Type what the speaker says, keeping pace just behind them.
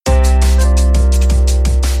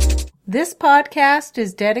This podcast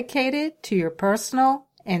is dedicated to your personal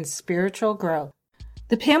and spiritual growth.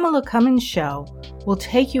 The Pamela Cummins Show will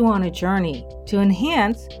take you on a journey to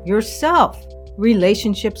enhance yourself,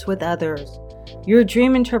 relationships with others, your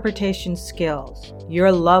dream interpretation skills,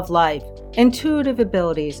 your love life, intuitive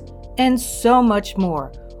abilities, and so much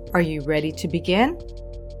more. Are you ready to begin?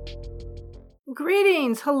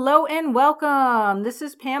 Greetings, hello, and welcome. This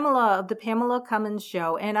is Pamela of the Pamela Cummins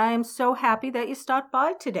Show, and I am so happy that you stopped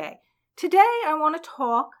by today. Today, I want to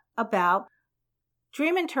talk about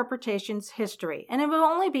dream interpretation's history, and it will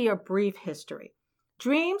only be a brief history.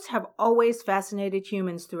 Dreams have always fascinated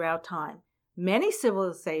humans throughout time. Many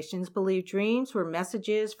civilizations believe dreams were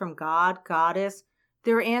messages from God, goddess,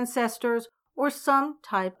 their ancestors, or some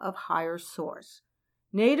type of higher source.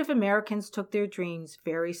 Native Americans took their dreams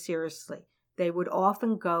very seriously. They would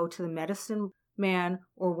often go to the medicine man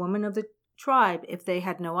or woman of the tribe if they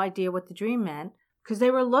had no idea what the dream meant, because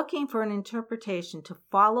they were looking for an interpretation to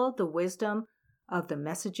follow the wisdom of the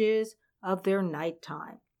messages of their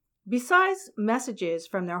nighttime. Besides messages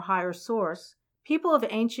from their higher source, people of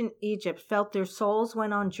ancient Egypt felt their souls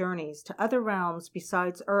went on journeys to other realms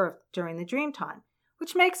besides Earth during the dream time,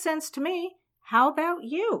 which makes sense to me. How about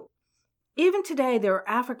you? Even today, there are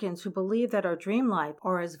Africans who believe that our dream life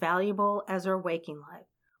are as valuable as our waking life.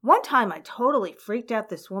 One time, I totally freaked out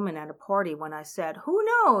this woman at a party when I said, "Who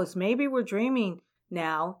knows, maybe we're dreaming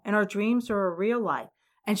now and our dreams are a real life."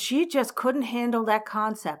 And she just couldn't handle that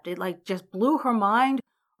concept. It just blew her mind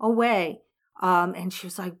away. And she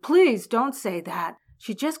was like, "Please don't say that."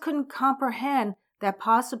 She just couldn't comprehend that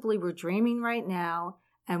possibly we're dreaming right now,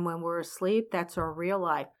 and when we're asleep, that's our real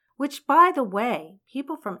life. Which, by the way,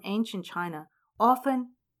 people from ancient China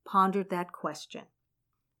often pondered that question.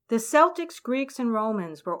 The Celtics, Greeks, and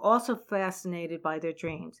Romans were also fascinated by their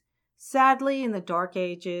dreams. Sadly, in the Dark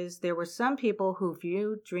Ages, there were some people who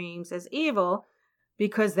viewed dreams as evil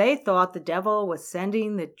because they thought the devil was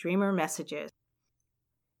sending the dreamer messages.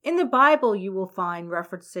 In the Bible, you will find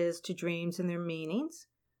references to dreams and their meanings.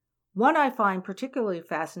 One I find particularly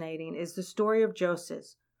fascinating is the story of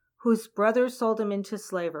Joseph, whose brothers sold him into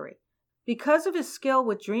slavery. Because of his skill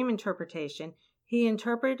with dream interpretation, he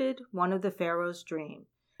interpreted one of the Pharaoh's dreams.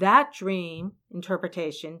 That dream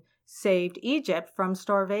interpretation saved Egypt from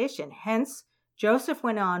starvation. Hence, Joseph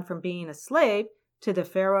went on from being a slave to the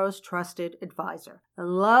Pharaoh's trusted advisor. I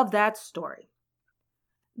love that story.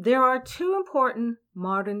 There are two important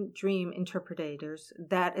modern dream interpreters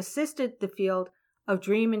that assisted the field of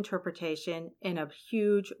dream interpretation in a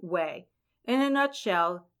huge way. In a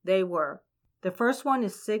nutshell, they were: the first one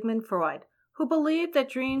is Sigmund Freud, who believed that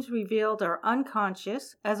dreams revealed our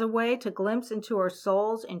unconscious as a way to glimpse into our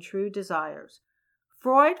souls and true desires.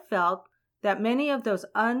 Freud felt that many of those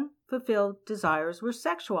unfulfilled desires were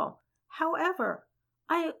sexual. However,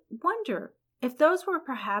 I wonder if those were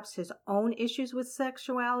perhaps his own issues with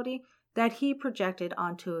sexuality that he projected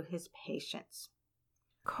onto his patients.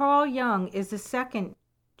 Carl Jung is the second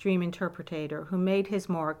dream interpreter who made his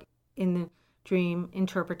mark in the dream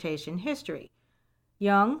interpretation history.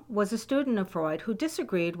 Jung was a student of Freud who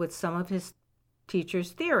disagreed with some of his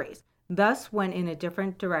teacher's theories, thus went in a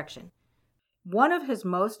different direction. One of his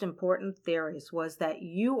most important theories was that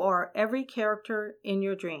you are every character in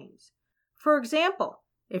your dreams. For example,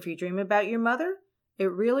 if you dream about your mother,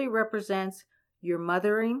 it really represents your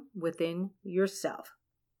mothering within yourself.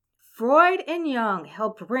 Freud and Jung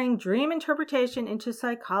helped bring dream interpretation into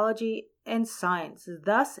psychology and science,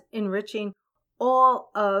 thus enriching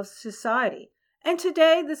all of society. And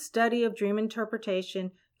today, the study of dream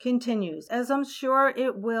interpretation continues, as I'm sure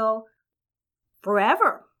it will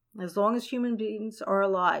forever, as long as human beings are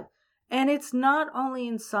alive. And it's not only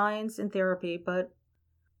in science and therapy, but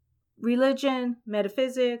religion,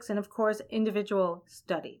 metaphysics, and of course, individual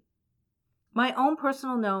study. My own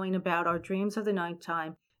personal knowing about our dreams of the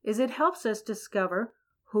nighttime is it helps us discover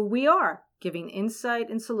who we are, giving insight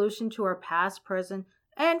and solution to our past, present,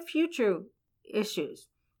 and future issues,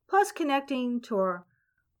 plus connecting to our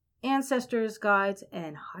ancestors, guides,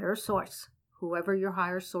 and higher source, whoever your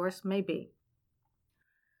higher source may be.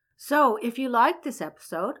 So, if you like this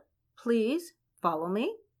episode, please follow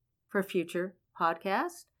me for future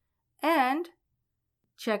podcasts and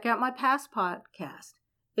check out my past podcast.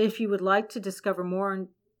 If you would like to discover more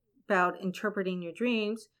about interpreting your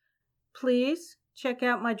dreams, please check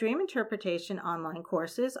out my dream interpretation online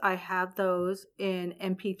courses. I have those in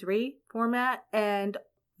MP3 format and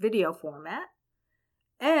video format.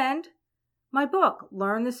 And my book,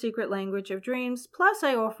 Learn the Secret Language of Dreams, plus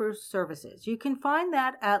I offer services. You can find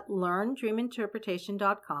that at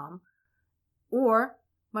learndreaminterpretation.com or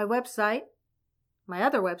my website, my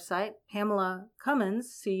other website, Pamela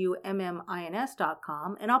Cummins,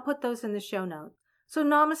 CUMMINS.com, and I'll put those in the show notes. So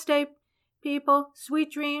namaste, people,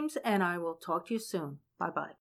 sweet dreams, and I will talk to you soon. Bye-bye.